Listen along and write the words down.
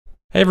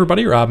Hey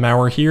everybody, Rob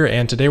Maurer here,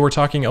 and today we're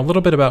talking a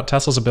little bit about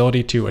Tesla's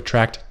ability to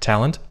attract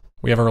talent.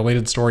 We have a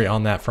related story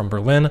on that from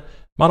Berlin,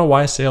 Model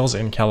Y sales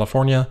in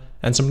California,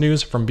 and some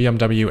news from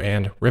BMW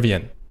and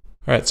Rivian.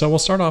 Alright, so we'll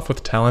start off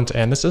with talent,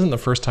 and this isn't the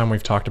first time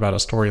we've talked about a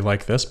story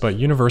like this, but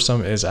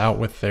Universum is out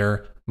with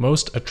their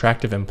most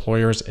attractive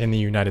employers in the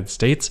United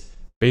States,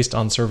 based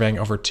on surveying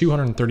over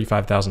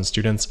 235,000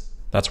 students,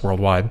 that's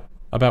worldwide,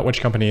 about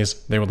which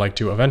companies they would like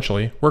to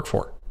eventually work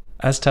for.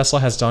 As Tesla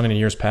has done in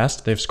years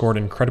past, they've scored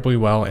incredibly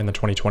well in the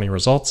 2020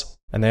 results,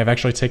 and they have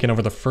actually taken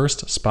over the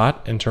first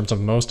spot in terms of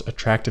most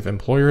attractive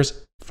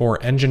employers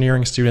for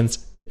engineering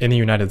students in the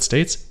United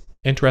States,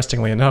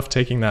 interestingly enough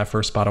taking that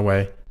first spot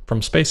away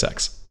from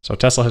SpaceX. So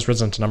Tesla has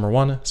risen to number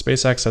 1,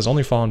 SpaceX has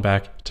only fallen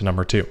back to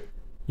number 2.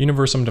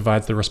 Universum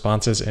divides the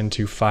responses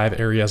into 5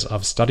 areas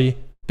of study: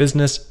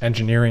 business,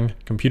 engineering,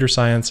 computer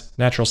science,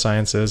 natural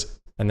sciences,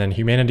 and then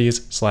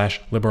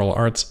humanities/liberal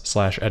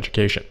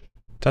arts/education.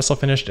 Tesla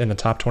finished in the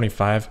top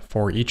 25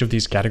 for each of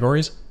these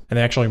categories, and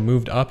they actually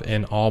moved up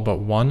in all but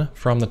one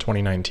from the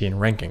 2019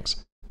 rankings.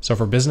 So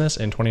for business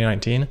in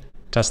 2019,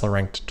 Tesla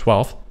ranked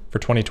 12th. For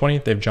 2020,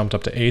 they've jumped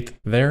up to 8th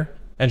there.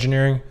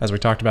 Engineering, as we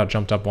talked about,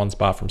 jumped up 1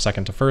 spot from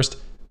 2nd to 1st.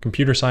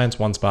 Computer science,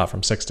 1 spot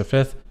from 6th to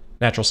 5th.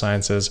 Natural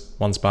sciences,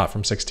 1 spot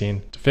from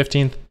 16th to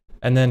 15th.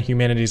 And then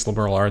humanities,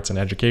 liberal arts, and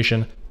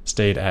education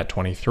stayed at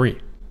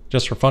 23.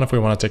 Just for fun, if we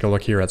want to take a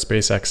look here at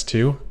SpaceX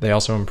too, they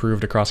also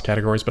improved across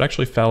categories, but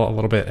actually fell a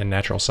little bit in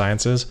natural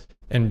sciences.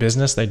 In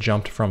business, they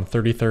jumped from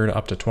 33rd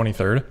up to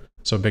 23rd,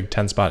 so a big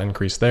 10-spot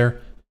increase there.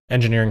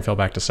 Engineering fell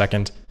back to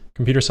 2nd.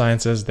 Computer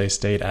sciences, they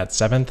stayed at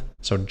 7th,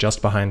 so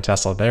just behind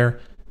Tesla there.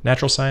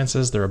 Natural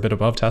sciences, they're a bit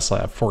above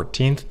Tesla at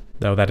 14th,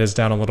 though that is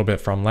down a little bit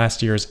from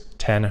last year's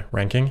 10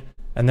 ranking.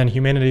 And then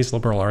humanities,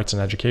 liberal arts,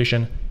 and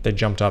education, they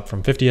jumped up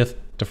from 50th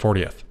to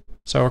 40th.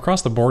 So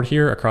across the board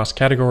here, across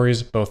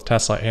categories, both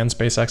Tesla and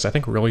SpaceX, I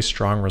think really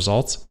strong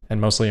results and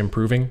mostly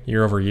improving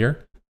year over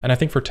year. And I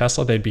think for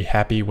Tesla, they'd be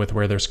happy with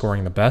where they're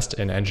scoring the best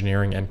in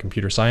engineering and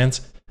computer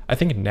science. I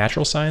think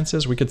natural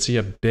sciences, we could see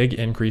a big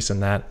increase in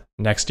that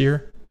next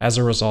year as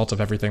a result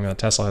of everything that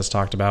Tesla has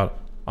talked about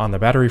on the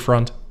battery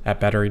front at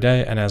Battery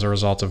Day and as a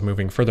result of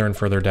moving further and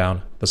further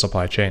down the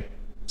supply chain.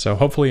 So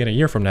hopefully in a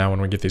year from now,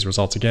 when we get these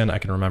results again, I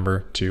can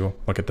remember to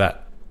look at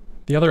that.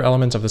 The other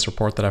element of this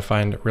report that I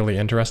find really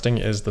interesting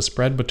is the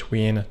spread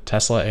between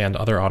Tesla and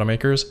other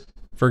automakers.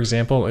 For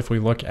example, if we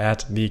look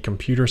at the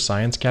computer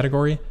science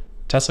category,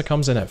 Tesla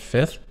comes in at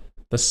 5th.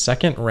 The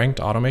second ranked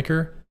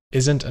automaker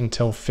isn't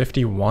until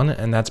 51,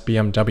 and that's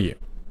BMW.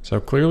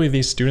 So clearly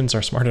these students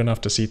are smart enough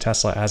to see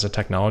Tesla as a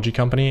technology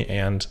company,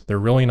 and they're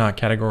really not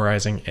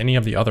categorizing any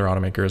of the other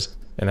automakers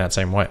in that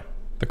same way.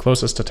 The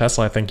closest to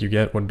Tesla I think you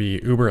get would be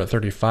Uber at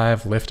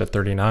 35, Lyft at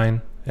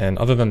 39. And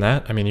other than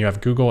that, I mean, you have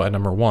Google at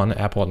number 1,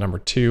 Apple at number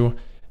 2,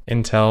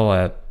 Intel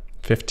at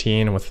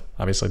 15, with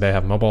obviously they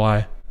have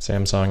Mobileye,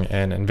 Samsung,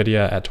 and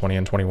Nvidia at 20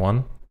 and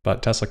 21.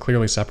 But Tesla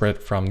clearly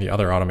separate from the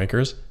other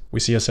automakers.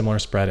 We see a similar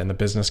spread in the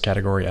business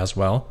category as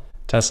well.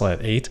 Tesla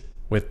at 8,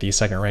 with the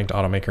second ranked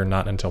automaker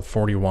not until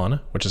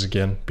 41, which is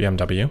again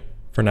BMW.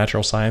 For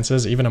natural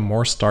sciences, even a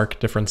more stark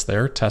difference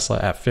there, Tesla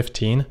at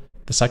 15.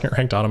 The second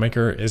ranked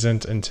automaker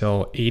isn't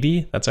until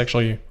 80. That's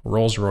actually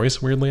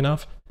Rolls-Royce, weirdly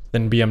enough.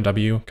 Then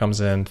BMW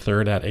comes in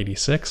 3rd at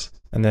 86.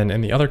 And then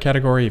in the other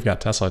category, you've got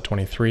Tesla at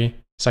 23.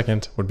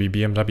 Second would be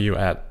BMW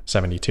at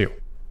 72.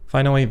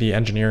 Finally, the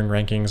engineering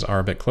rankings are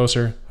a bit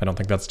closer. I don't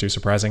think that's too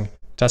surprising.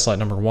 Tesla at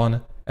number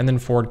 1, and then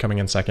Ford coming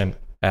in 2nd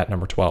at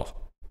number 12.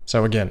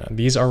 So again,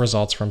 these are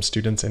results from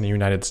students in the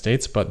United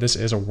States, but this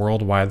is a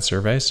worldwide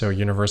survey, so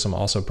Universum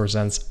also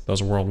presents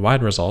those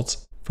worldwide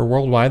results. For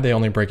worldwide, they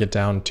only break it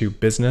down to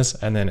business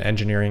and then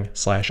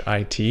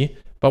engineering/IT.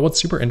 But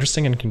what's super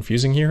interesting and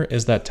confusing here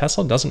is that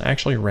Tesla doesn't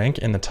actually rank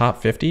in the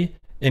top 50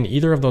 in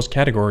either of those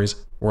categories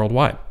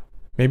worldwide.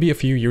 Maybe a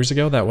few years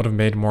ago that would have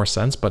made more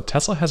sense, but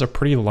Tesla has a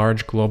pretty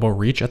large global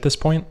reach at this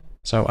point.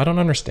 So I don't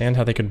understand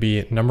how they could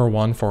be number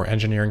 1 for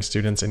engineering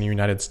students in the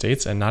United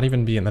States and not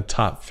even be in the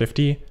top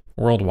 50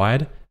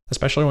 worldwide,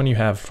 especially when you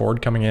have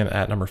Ford coming in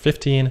at number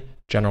 15,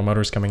 General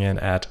Motors coming in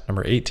at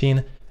number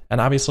 18, and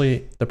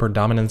obviously the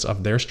predominance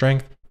of their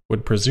strength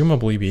would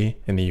presumably be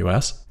in the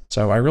US.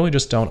 So I really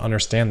just don't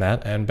understand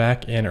that, and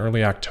back in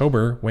early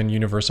October when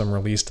Universum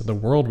released the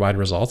worldwide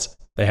results,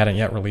 they hadn't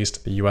yet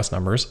released the US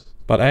numbers,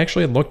 but I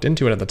actually had looked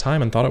into it at the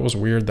time and thought it was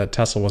weird that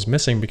Tesla was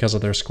missing because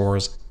of their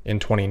scores in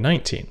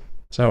 2019.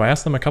 So I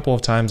asked them a couple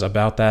of times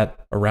about that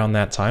around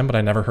that time, but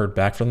I never heard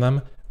back from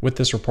them. With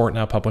this report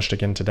now published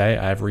again today,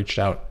 I've reached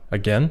out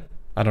again.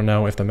 I don't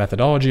know if the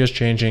methodology is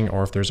changing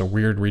or if there's a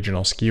weird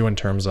regional skew in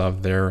terms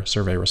of their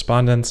survey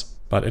respondents,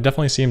 but it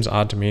definitely seems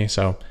odd to me,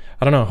 so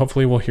I don't know,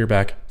 hopefully we'll hear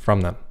back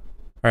from them.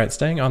 Alright,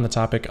 staying on the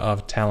topic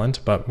of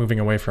talent, but moving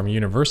away from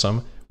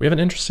Universum, we have an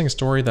interesting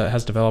story that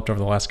has developed over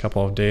the last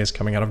couple of days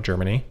coming out of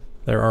Germany.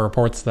 There are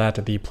reports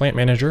that the plant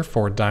manager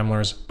for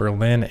Daimler's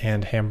Berlin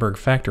and Hamburg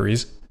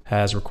factories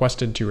has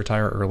requested to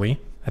retire early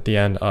at the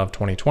end of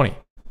 2020.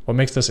 What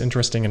makes this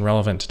interesting and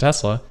relevant to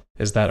Tesla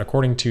is that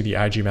according to the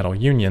IG Metal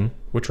Union,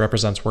 which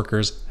represents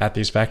workers at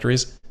these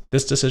factories,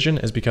 This decision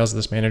is because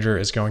this manager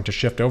is going to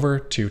shift over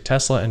to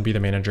Tesla and be the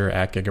manager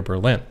at Giga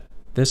Berlin.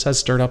 This has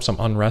stirred up some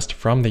unrest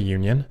from the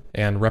union,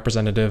 and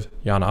Representative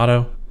Jan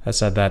Otto has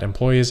said that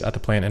employees at the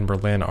plant in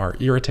Berlin are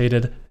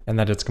irritated and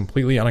that it's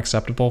completely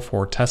unacceptable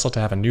for Tesla to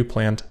have a new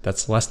plant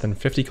that's less than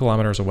 50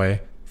 kilometers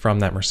away from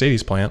that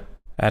Mercedes plant,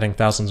 adding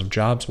thousands of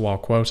jobs while,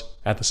 quote,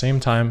 at the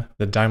same time,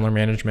 the Daimler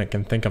management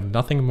can think of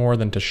nothing more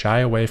than to shy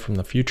away from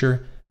the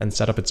future and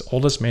set up its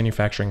oldest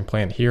manufacturing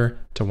plant here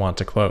to want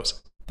to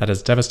close. That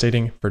is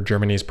devastating for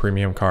Germany's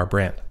premium car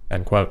brand,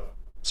 end quote.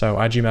 So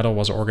IG Metall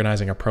was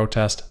organizing a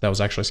protest that was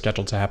actually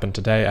scheduled to happen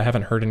today. I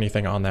haven't heard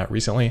anything on that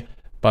recently,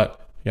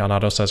 but Jan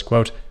Otto says,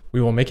 quote,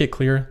 we will make it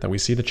clear that we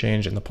see the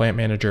change in the plant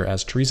manager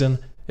as treason.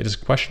 It is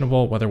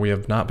questionable whether we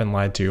have not been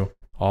lied to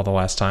all the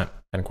last time,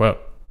 end quote.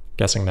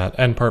 Guessing that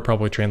end part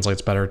probably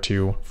translates better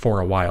to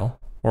for a while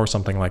or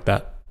something like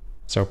that.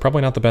 So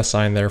probably not the best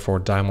sign there for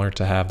Daimler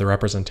to have the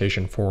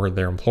representation for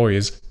their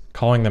employees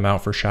calling them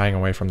out for shying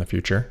away from the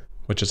future,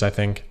 which is, I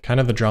think, kind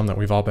of the drum that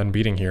we've all been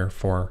beating here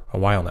for a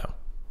while now.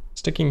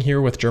 Sticking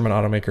here with German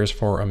automakers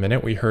for a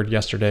minute, we heard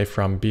yesterday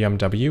from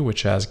BMW,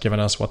 which has given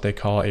us what they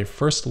call a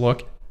first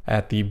look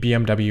at the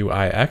BMW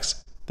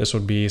iX. This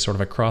would be sort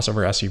of a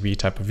crossover SUV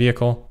type of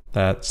vehicle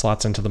that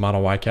slots into the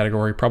Model Y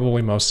category,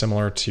 probably most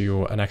similar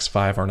to an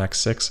X5 or an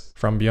X6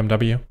 from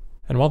BMW.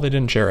 And while they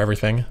didn't share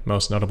everything,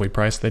 most notably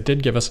price, they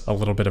did give us a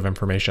little bit of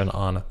information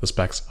on the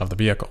specs of the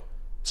vehicle.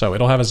 So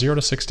it'll have a 0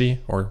 to 60,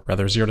 or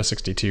rather 0 to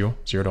 62,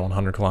 0 to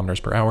 100 kilometers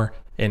per hour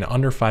in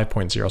under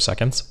 5.0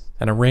 seconds,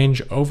 and a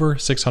range over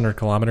 600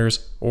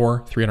 kilometers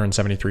or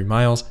 373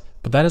 miles,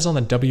 but that is on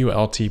the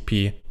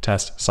WLTP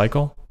test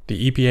cycle.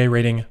 The EPA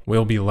rating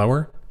will be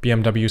lower.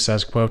 BMW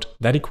says, quote,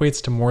 that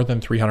equates to more than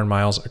 300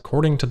 miles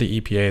according to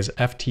the EPA's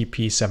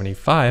FTP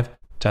 75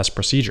 test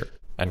procedure,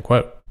 end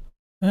quote.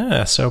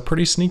 So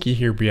pretty sneaky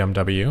here,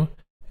 BMW.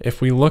 If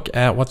we look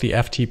at what the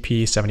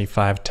FTP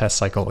 75 test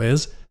cycle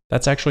is,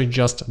 that's actually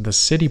just the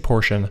city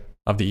portion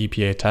of the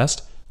EPA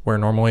test, where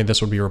normally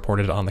this would be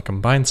reported on the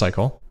combined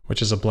cycle,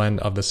 which is a blend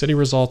of the city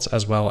results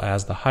as well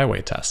as the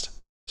highway test.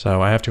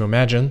 So I have to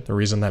imagine the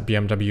reason that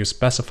BMW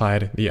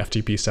specified the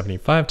FTP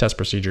 75 test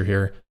procedure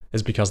here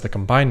is because the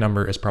combined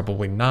number is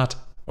probably not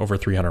over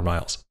 300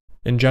 miles.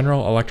 In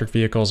general, electric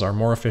vehicles are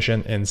more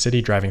efficient in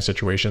city driving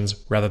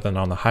situations rather than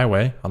on the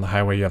highway. On the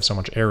highway, you have so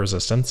much air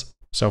resistance.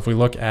 So if we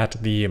look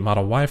at the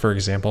Model Y, for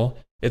example,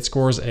 it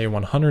scores a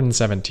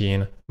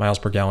 117 miles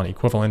per gallon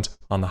equivalent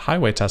on the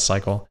highway test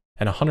cycle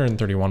and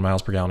 131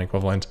 miles per gallon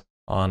equivalent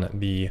on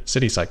the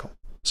city cycle.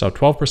 So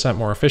 12%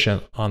 more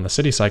efficient on the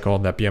city cycle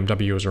that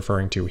BMW is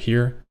referring to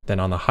here than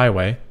on the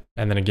highway.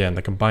 And then again,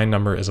 the combined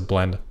number is a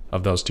blend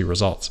of those two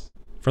results.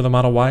 For the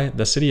Model Y,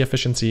 the city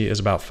efficiency is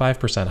about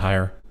 5%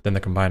 higher than the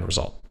combined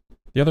result.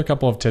 The other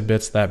couple of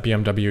tidbits that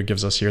BMW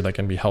gives us here that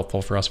can be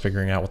helpful for us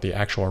figuring out what the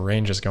actual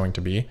range is going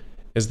to be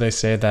is they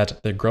say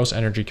that the gross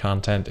energy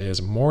content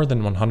is more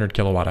than 100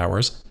 kilowatt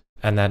hours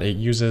and that it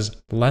uses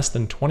less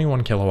than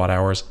 21 kilowatt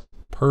hours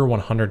per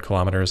 100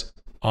 kilometers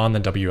on the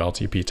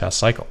WLTP test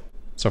cycle.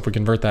 So if we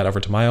convert that over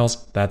to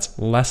miles, that's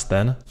less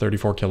than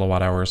 34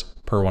 kilowatt hours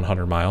per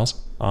 100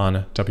 miles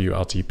on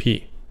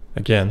WLTP.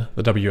 Again,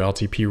 the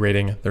WLTP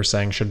rating they're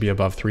saying should be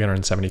above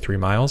 373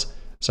 miles.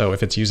 So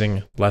if it's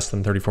using less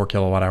than 34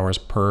 kilowatt hours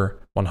per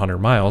 100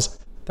 miles,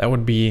 that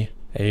would be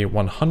a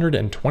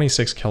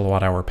 126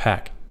 kilowatt hour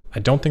pack. I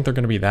don't think they're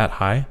going to be that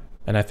high,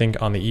 and I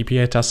think on the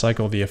EPA test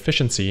cycle, the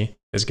efficiency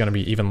is going to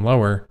be even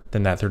lower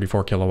than that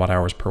 34 kilowatt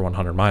hours per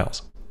 100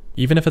 miles.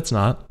 Even if it's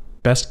not,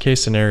 best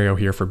case scenario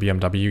here for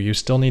BMW, you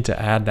still need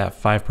to add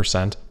that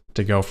 5%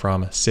 to go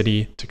from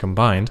city to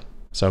combined.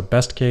 So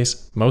best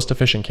case, most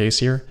efficient case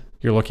here,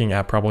 you're looking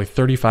at probably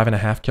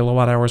 35.5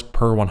 kilowatt hours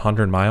per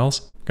 100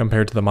 miles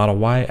compared to the Model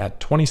Y at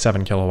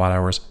 27 kilowatt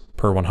hours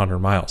per 100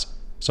 miles.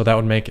 So that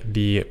would make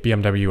the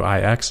BMW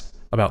iX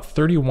about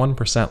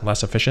 31%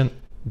 less efficient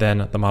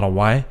than the Model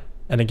Y.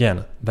 And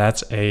again,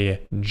 that's a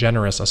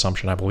generous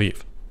assumption, I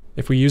believe.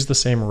 If we use the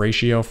same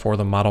ratio for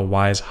the Model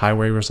Y's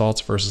highway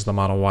results versus the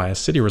Model Y's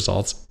city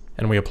results,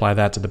 and we apply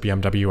that to the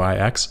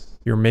BMW iX,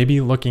 you're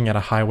maybe looking at a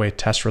highway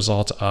test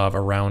result of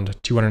around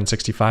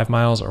 265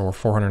 miles or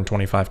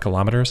 425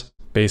 kilometers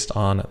based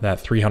on that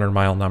 300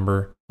 mile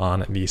number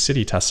on the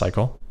city test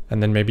cycle.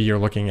 And then maybe you're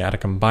looking at a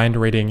combined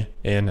rating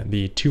in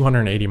the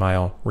 280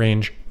 mile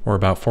range or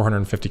about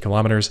 450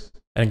 kilometers.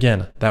 And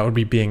again, that would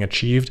be being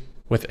achieved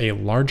with a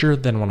larger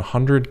than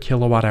 100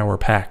 kilowatt hour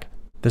pack.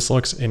 This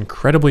looks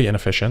incredibly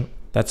inefficient.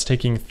 That's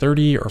taking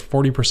 30 or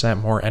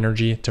 40% more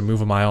energy to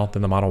move a mile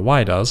than the Model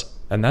Y does,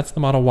 and that's the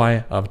Model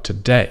Y of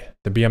today.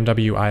 The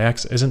BMW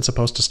iX isn't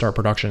supposed to start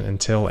production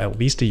until at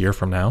least a year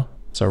from now,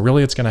 so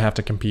really it's going to have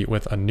to compete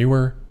with a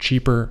newer,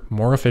 cheaper,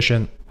 more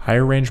efficient,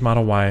 higher range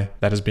Model Y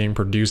that is being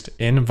produced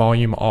in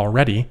volume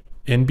already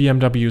in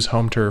BMW's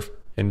home turf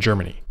in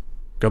Germany.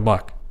 Good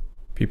luck.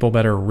 People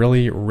better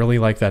really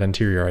like that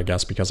interior, I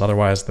guess, because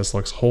otherwise this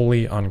looks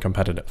wholly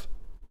uncompetitive.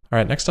 All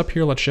right, next up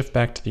here, let's shift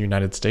back to the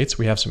United States.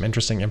 We have some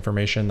interesting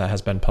information that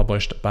has been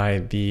published by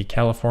the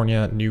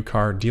California New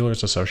Car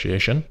Dealers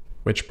Association.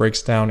 which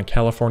breaks down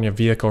California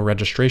vehicle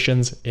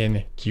registrations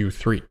in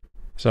Q3.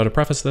 So to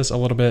preface this a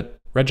little bit,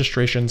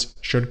 registrations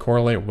should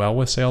correlate well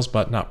with sales,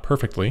 but not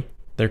perfectly.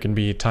 There can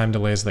be time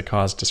delays that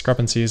cause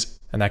discrepancies,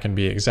 and that can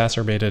be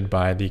exacerbated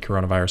by the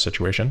coronavirus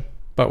situation.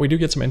 But we do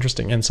get some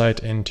interesting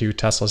insight into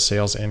Tesla's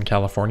sales in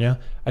California.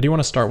 I do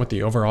want to start with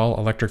the overall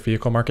electric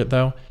vehicle market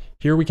though.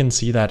 Here we can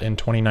see that in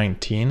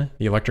 2019,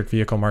 the electric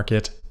vehicle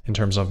market in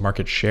terms of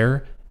market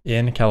share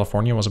in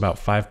California was about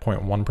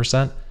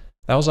 5.1%.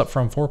 That was up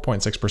from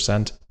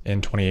 4.6%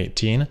 in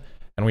 2018.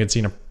 And we had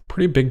seen a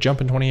pretty big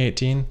jump in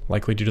 2018,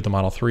 likely due to the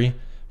Model 3,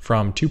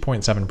 from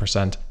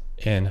 2.7%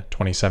 in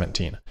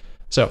 2017.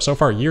 So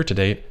far year to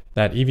date,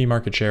 that EV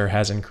market share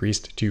has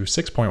increased to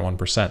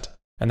 6.1%.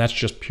 And that's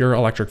just pure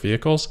electric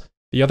vehicles.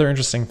 The other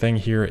interesting thing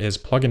here is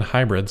plug-in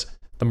hybrids.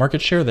 The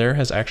market share there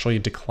has actually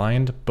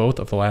declined both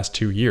of the last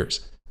 2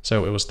 years.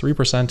 So it was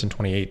 3% in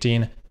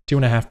 2018,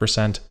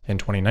 2.5% in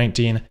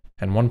 2019,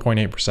 and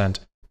 1.8%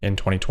 in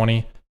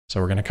 2020. So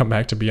we're going to come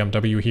back to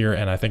BMW here,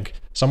 and I think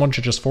someone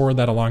should just forward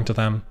that along to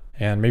them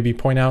and maybe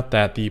point out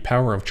that the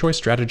power of choice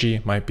strategy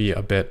might be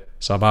a bit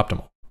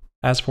suboptimal.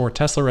 As for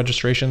Tesla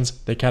registrations,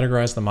 they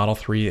categorize the Model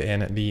 3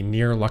 in the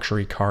near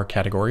luxury car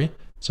category.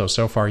 So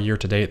far year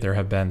to date, there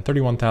have been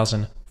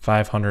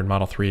 31,500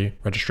 Model 3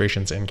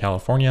 registrations in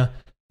California.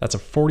 That's a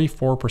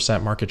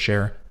 44% market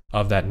share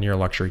of that near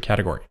luxury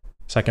category.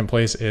 Second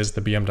place is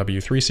the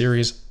BMW 3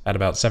 Series at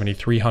about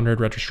 7,300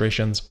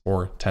 registrations,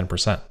 or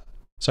 10%.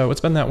 So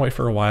it's been that way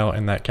for a while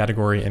in that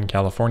category in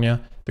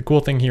California. The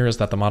cool thing here is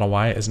that the Model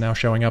Y is now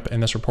showing up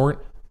in this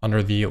report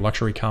under the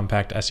luxury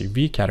compact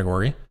SUV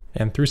category.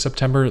 And through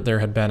September, there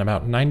had been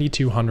about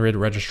 9,200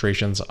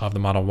 registrations of the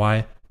Model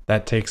Y.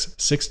 That takes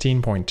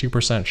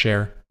 16.2%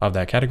 share of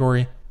that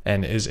category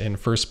and is in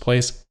first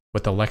place,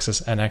 with the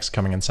Lexus NX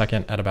coming in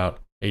second at about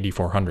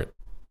 8,400.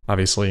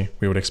 Obviously,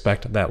 we would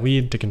expect that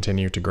lead to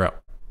continue to grow.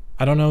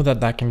 I don't know that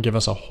that can give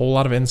us a whole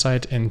lot of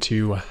insight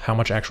into how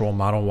much actual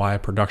Model Y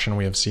production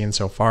we have seen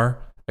so far.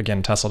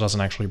 Again, Tesla doesn't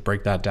actually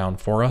break that down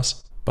for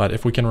us, but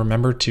if we can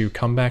remember to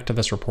come back to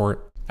this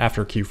report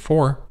after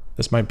Q4,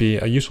 this might be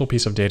a useful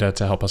piece of data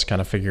to help us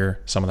kind of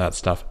figure some of that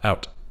stuff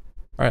out.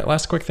 All right,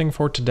 last quick thing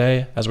for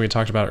today. As we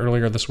talked about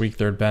earlier this week,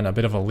 there had been a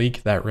bit of a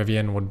leak that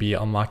Rivian would be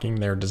unlocking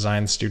their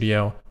design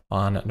studio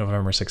on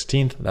November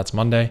 16th. That's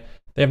Monday.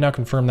 They have now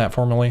confirmed that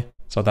formally,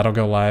 so that'll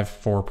go live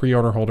for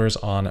pre-order holders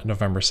on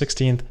November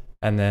 16th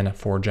and then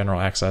for general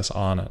access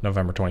on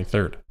November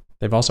 23rd.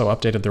 They've also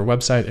updated their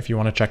website if you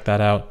want to check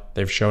that out.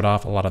 They've showed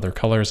off a lot of their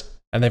colors,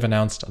 and they've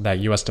announced that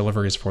US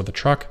deliveries for the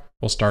truck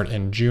will start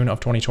in June of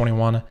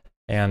 2021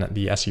 and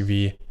the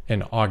SUV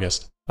in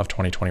August of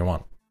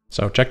 2021.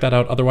 So check that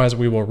out. Otherwise,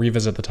 we will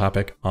revisit the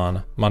topic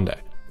on Monday.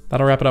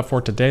 That'll wrap it up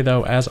for today,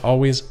 though. As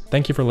always,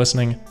 thank you for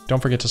listening.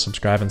 Don't forget to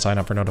subscribe and sign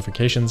up for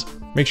notifications.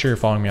 Make sure you're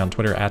following me on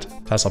Twitter at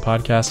Tesla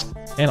Podcast,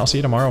 and I'll see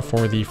you tomorrow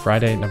for the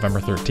Friday, November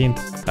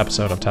 13th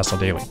episode of Tesla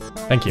Daily.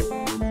 Thank you.